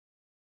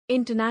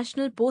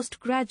International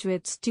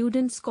Postgraduate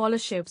Student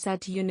Scholarships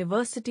at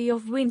University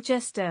of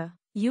Winchester,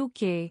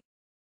 UK.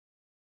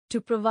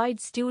 To provide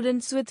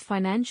students with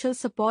financial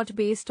support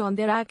based on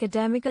their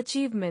academic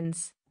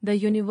achievements, the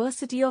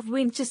University of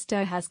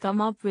Winchester has come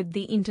up with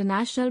the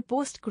International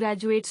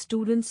Postgraduate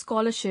Student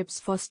Scholarships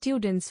for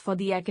students for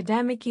the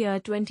academic year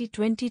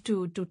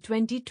 2022 to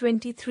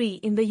 2023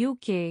 in the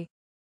UK.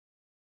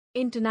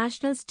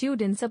 International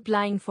students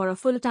applying for a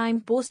full-time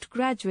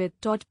postgraduate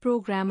taught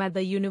program at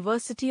the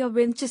University of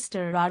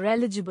Winchester are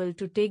eligible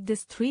to take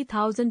this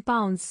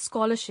 £3,000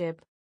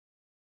 scholarship.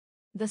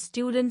 The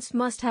students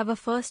must have a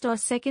first or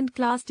second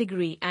class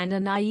degree and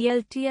an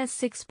IELTS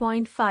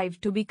 6.5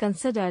 to be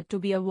considered to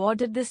be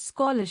awarded this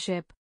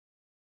scholarship.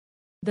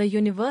 The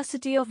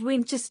University of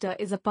Winchester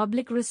is a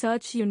public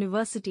research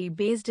university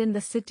based in the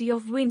city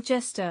of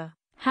Winchester,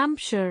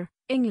 Hampshire,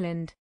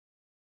 England.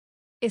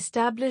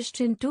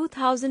 Established in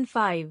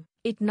 2005,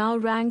 it now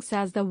ranks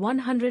as the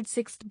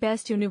 106th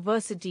best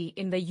university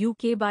in the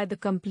UK by the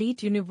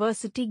Complete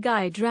University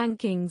Guide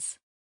rankings.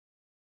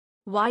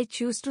 Why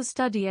choose to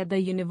study at the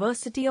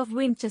University of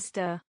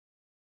Winchester?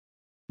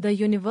 The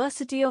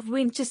University of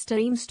Winchester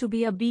aims to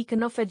be a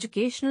beacon of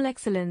educational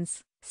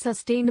excellence,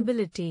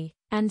 sustainability,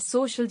 and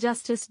social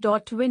justice.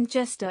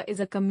 Winchester is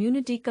a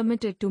community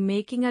committed to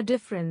making a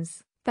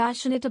difference,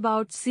 passionate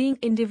about seeing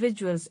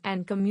individuals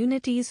and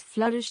communities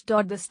flourish.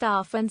 The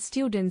staff and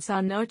students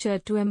are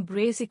nurtured to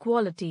embrace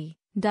equality,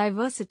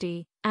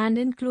 diversity, and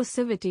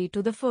inclusivity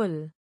to the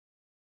full.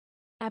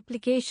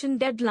 Application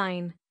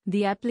deadline.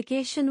 The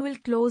application will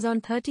close on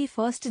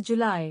 31st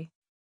July.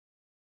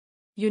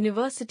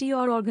 University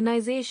or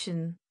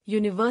organization,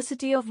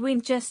 University of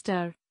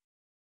Winchester.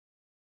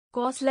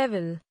 Course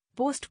level,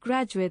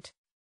 postgraduate.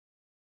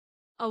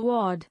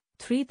 Award,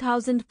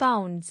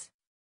 £3,000.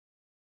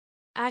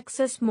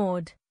 Access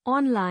mode,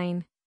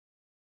 online.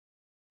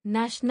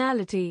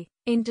 Nationality,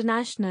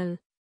 international.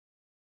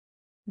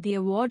 The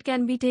award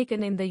can be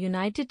taken in the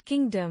United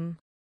Kingdom.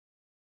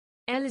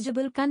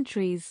 Eligible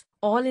countries.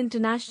 All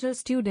international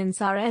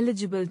students are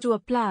eligible to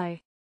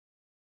apply.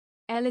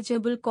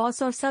 Eligible course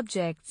or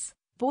subjects.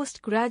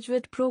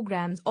 Postgraduate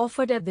programs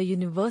offered at the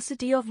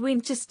University of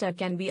Winchester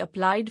can be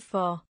applied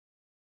for.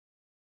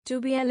 To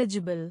be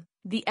eligible,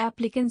 the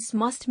applicants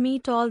must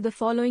meet all the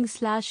following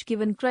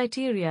 /given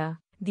criteria.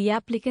 The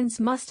applicants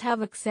must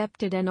have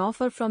accepted an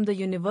offer from the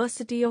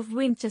University of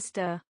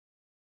Winchester.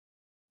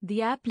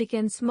 The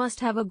applicants must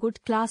have a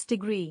good class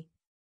degree.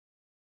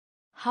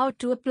 How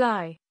to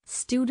apply?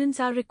 Students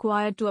are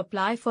required to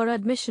apply for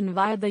admission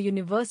via the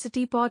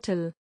university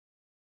portal.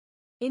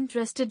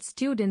 Interested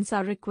students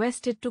are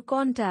requested to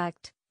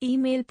contact,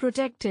 email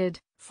protected,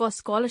 for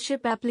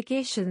scholarship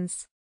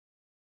applications.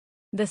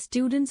 The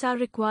students are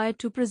required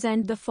to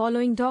present the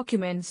following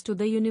documents to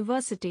the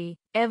university: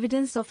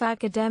 evidence of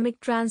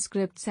academic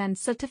transcripts and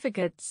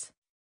certificates,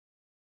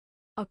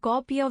 a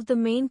copy of the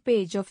main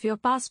page of your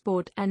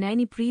passport and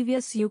any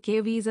previous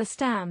UK visa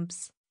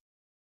stamps,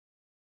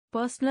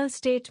 personal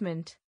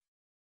statement,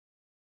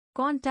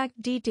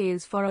 contact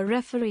details for a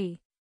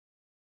referee,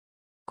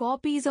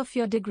 copies of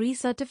your degree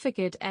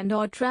certificate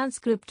and/or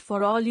transcript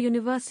for all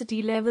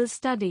university-level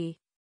study.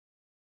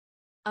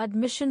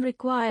 Admission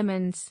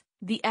requirements.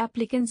 The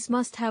applicants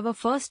must have a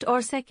first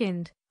or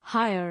second,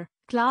 higher,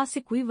 class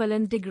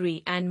equivalent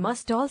degree and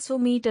must also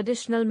meet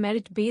additional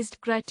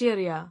merit-based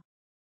criteria.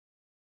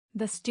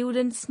 The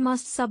students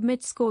must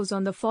submit scores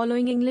on the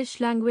following English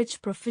language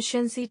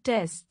proficiency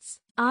tests,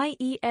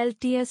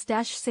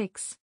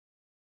 IELTS-6.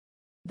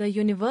 The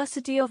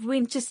University of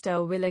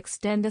Winchester will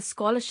extend a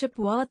scholarship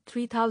worth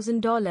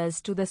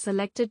 $3,000 to the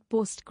selected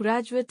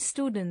postgraduate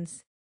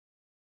students.